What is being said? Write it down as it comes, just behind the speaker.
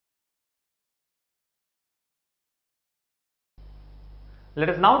Let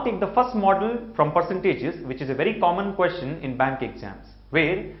us now take the first model from percentages, which is a very common question in bank exams,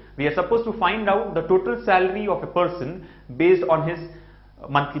 where we are supposed to find out the total salary of a person based on his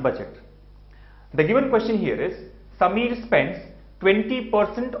monthly budget. The given question here is, Samir spends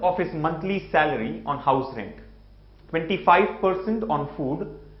 20% of his monthly salary on house rent, 25% on food,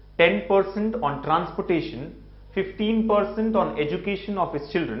 10% on transportation, 15% on education of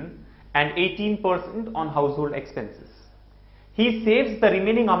his children, and 18% on household expenses. He saves the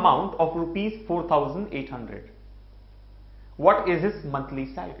remaining amount of rupees 4,800. What is his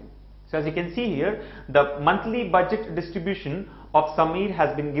monthly salary? So as you can see here, the monthly budget distribution of Samir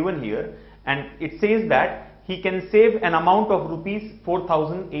has been given here, and it says that he can save an amount of rupees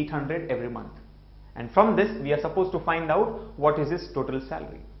 4,800 every month. And from this, we are supposed to find out what is his total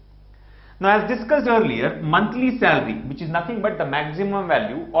salary. Now, as discussed earlier, monthly salary, which is nothing but the maximum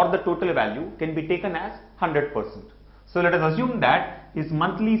value or the total value, can be taken as 100%. So let us assume that his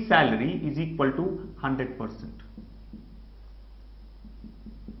monthly salary is equal to 100%.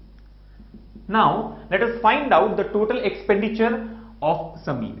 Now, let us find out the total expenditure of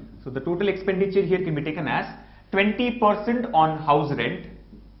Samir. So the total expenditure here can be taken as 20% on house rent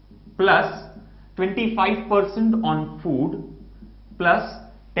plus 25% on food plus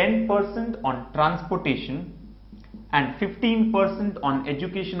 10% on transportation and 15% on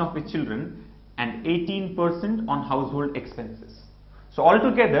education of his children and 18% on household expenses. So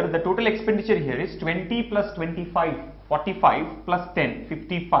altogether the total expenditure here is 20 plus 25, 45 plus 10,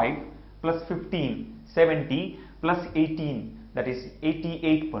 55 plus 15, 70 plus 18, that is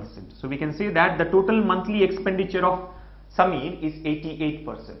 88%. So we can say that the total monthly expenditure of Samir is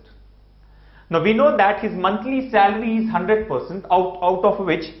 88%. Now we know that his monthly salary is 100%, out of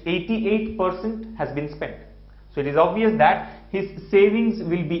which 88% has been spent. So it is obvious that his savings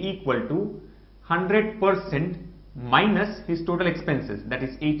will be equal to 100% minus his total expenses, that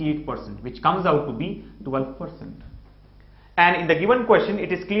is 88%, which comes out to be 12%. And in the given question,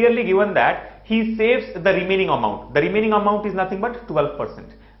 it is clearly given that he saves the remaining amount. The remaining amount is nothing but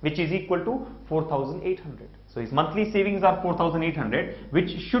 12%, which is equal to 4,800. So his monthly savings are 4,800,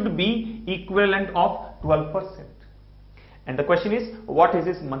 which should be equivalent of 12%. And the question is, what is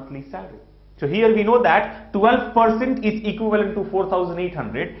his monthly salary? So here we know that 12% is equivalent to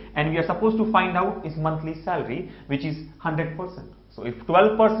 4,800, and we are supposed to find out his monthly salary, which is 100%. So if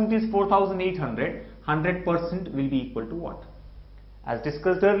 12% is 4,800, 100% will be equal to what? As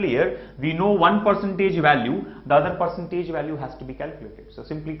discussed earlier, we know one percentage value, the other percentage value has to be calculated. So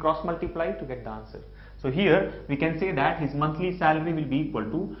simply cross multiply to get the answer. So here we can say that his monthly salary will be equal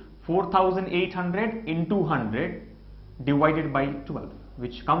to 4,800 into 100 divided by 12,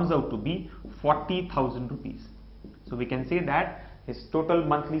 which comes out to be 40,000 rupees. So we can say that his total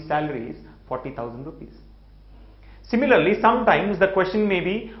monthly salary is 40,000 rupees. Similarly, sometimes the question may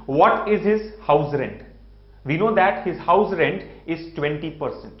be, what is his house rent? We know that his house rent is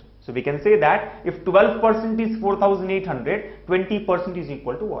 20%. So we can say that if 12% is 4,800, 20% is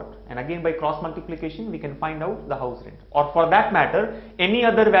equal to what? And again by cross multiplication we can find out the house rent. Or for that matter, any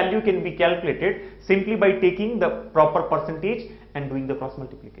other value can be calculated simply by taking the proper percentage and doing the cross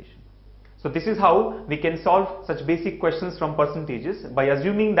multiplication. So this is how we can solve such basic questions from percentages, by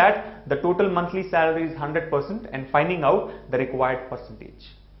assuming that the total monthly salary is 100% and finding out the required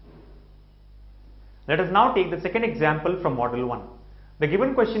percentage. Let us now take the second example from model 1. The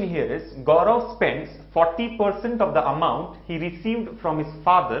given question here is, Gaurav spends 40% of the amount he received from his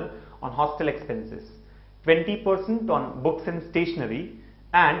father on hostel expenses, 20% on books and stationery,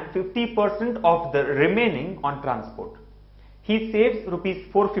 and 50% of the remaining on transport. He saves rupees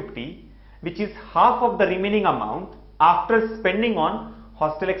 450, which is half of the remaining amount after spending on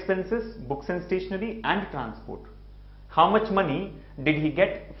hostel expenses, books and stationery and transport. How much money did he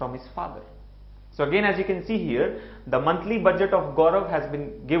get from his father? So again, as you can see here, the monthly budget of Gaurav has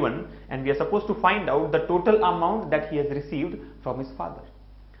been given, and we are supposed to find out the total amount that he has received from his father.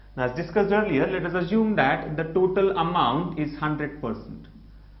 Now as discussed earlier, let us assume that the total amount is 100%.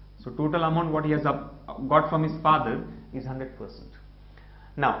 So total amount what he has got from his father is 100%.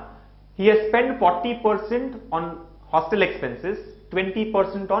 Now he has spent 40% on hostel expenses,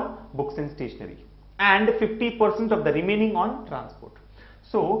 20% on books and stationery, and 50% of the remaining on transport.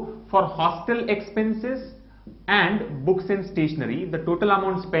 So for hostel expenses and books and stationery, the total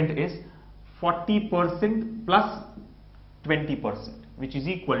amount spent is 40% plus 20%, which is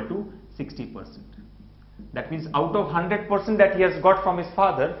equal to 60%. That means out of 100% that he has got from his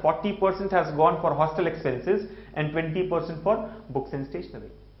father, 40% has gone for hostel expenses and 20% for books and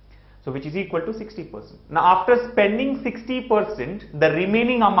stationery. So which is equal to 60%. Now after spending 60%, the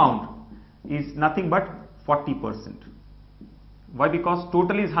remaining amount is nothing but 40%. Why? Because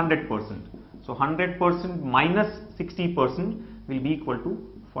total is 100%. So 100% minus 60% will be equal to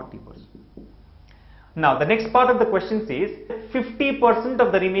 40%. Now the next part of the question says 50%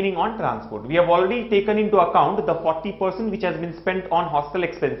 of the remaining on transport. We have already taken into account the 40% which has been spent on hostel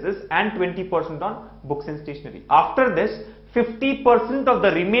expenses and 20% on books and stationery. After this, 50% of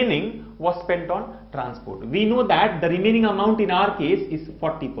the remaining was spent on transport. We know that the remaining amount in our case is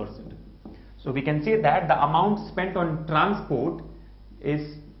 40%. So we can say that the amount spent on transport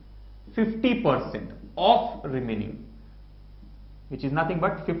is 50% of remaining, which is nothing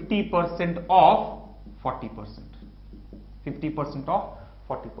but 50% of 40%. 50% of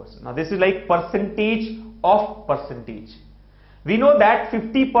 40%. Now this is like percentage of percentage. We know that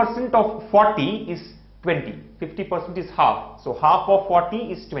 50% of 40 is 20. 50% is half. So half of 40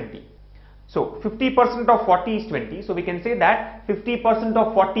 is 20. So 50% of 40 is 20. So we can say that 50%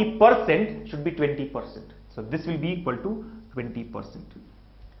 of 40% should be 20%. So this will be equal to 20%.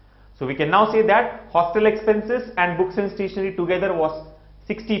 So we can now say that hostel expenses and books and stationery together was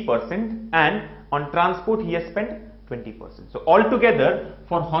 60% and on transport he has spent 20%. So altogether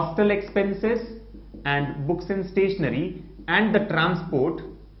for hostel expenses and books and stationery and the transport,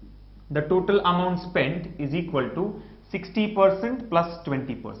 the total amount spent is equal to 60% plus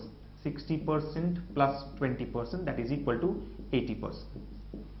 20%. 60% plus 20%, that is equal to 80%.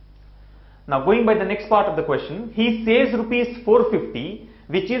 Now going by the next part of the question, he saves rupees 450,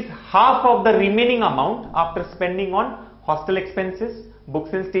 which is half of the remaining amount after spending on hostel expenses, books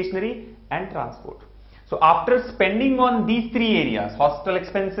and stationery and transport. So after spending on these three areas, hostel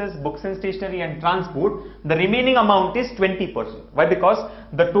expenses, books and stationery and transport, the remaining amount is 20%. Why? Because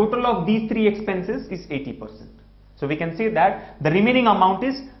the total of these three expenses is 80%. So we can say that the remaining amount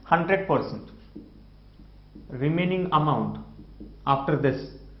is 100%. Remaining amount after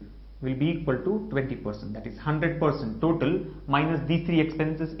this will be equal to 20%. That is 100% total minus these three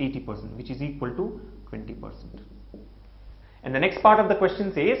expenses 80%, which is equal to 20%. And the next part of the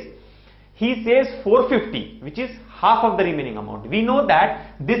question says he says 450, which is half of the remaining amount. We know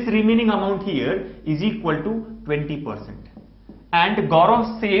that this remaining amount here is equal to 20%. And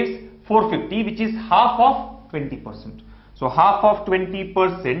Gaurav saves 450, which is half of 20%. So half of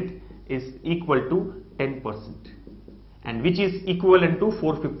 20% is equal to 10%. And which is equivalent to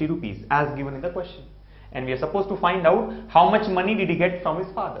 450 rupees as given in the question. And we are supposed to find out how much money did he get from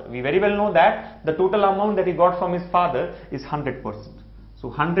his father. We very well know that the total amount that he got from his father is 100%. So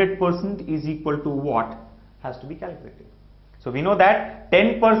 100% is equal to what has to be calculated. So we know that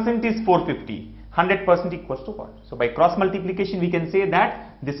 10% is 450, 100% equals to what? So by cross multiplication we can say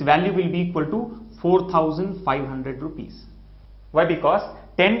that this value will be equal to 4,500 rupees. Why? Because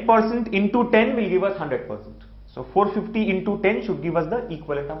 10% into 10 will give us 100%. So 450 into 10 should give us the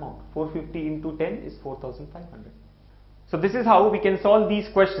equivalent amount. 450 into 10 is 4,500. So this is how we can solve these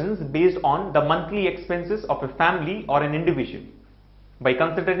questions based on the monthly expenses of a family or an individual, by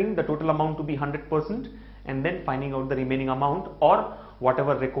considering the total amount to be 100% and then finding out the remaining amount or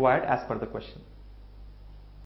whatever required as per the question.